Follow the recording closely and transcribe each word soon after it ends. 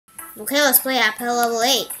Okay, let's play Appel level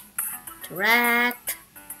 8. Interact.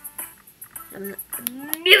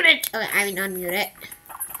 Mute it. Okay, I mean unmute it.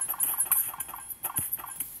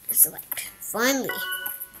 Select. Finally.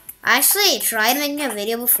 I actually tried making a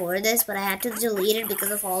video before this, but I had to delete it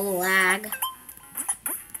because of all the lag.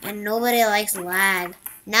 And nobody likes lag.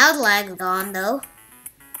 Now the lag is gone though.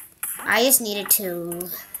 I just needed to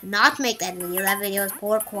not make that video. That video is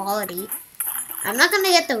poor quality. I'm not gonna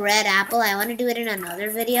get the red apple. I want to do it in another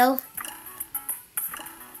video.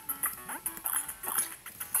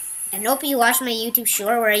 And hope you watch my YouTube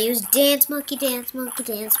short where I use dance monkey, dance monkey,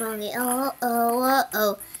 dance monkey. Oh, oh, oh,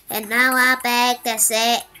 oh. And now I beg to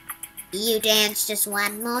say, you dance just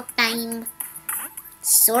one more time.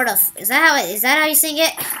 Sort of. Is that how you sing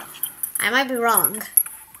it? I might be wrong.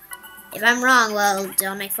 If I'm wrong, well,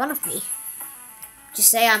 don't make fun of me. Just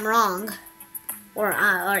say I'm wrong. Or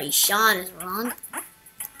Ishan is wrong.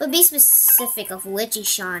 But be specific of which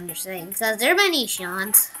Ishan you're saying. Because there are many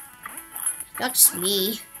Ishans. Not just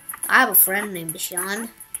me. I have a friend named Ishan.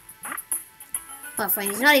 Well,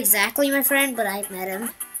 friend, he's not exactly my friend, but I've met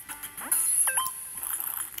him.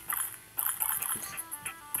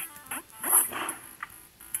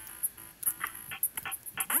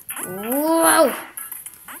 Whoa!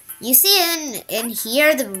 You see in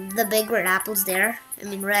here the big red apple's there. I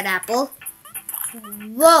mean red apple.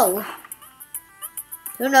 Whoa!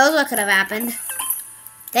 Who knows what could have happened?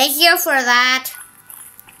 Thank you for that.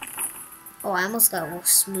 Oh, I almost got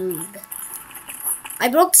smooth. I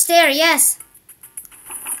broke the stair, yes.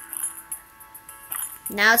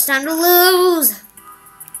 Now it's time to lose.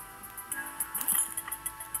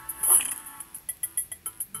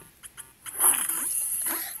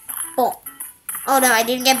 Oh. Oh no, I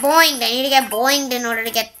didn't get boinged. I need to get boinged in order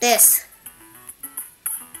to get this.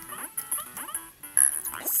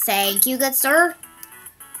 Thank you, good sir.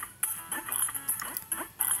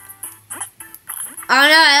 Oh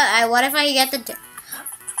no, what if I get the...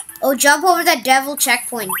 Oh, jump over that devil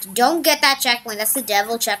checkpoint. Don't get that checkpoint. That's the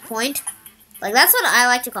devil checkpoint. Like, that's what I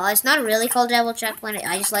like to call it. It's not really called devil checkpoint.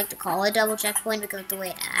 I just like to call it devil checkpoint because of the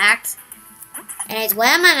way it acts. And it's where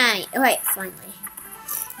am I? Oh, wait, finally.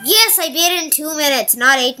 Yes, I beat it in 2 minutes,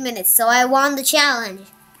 not 8 minutes. So I won the challenge.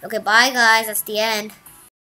 Okay, bye guys. That's the end.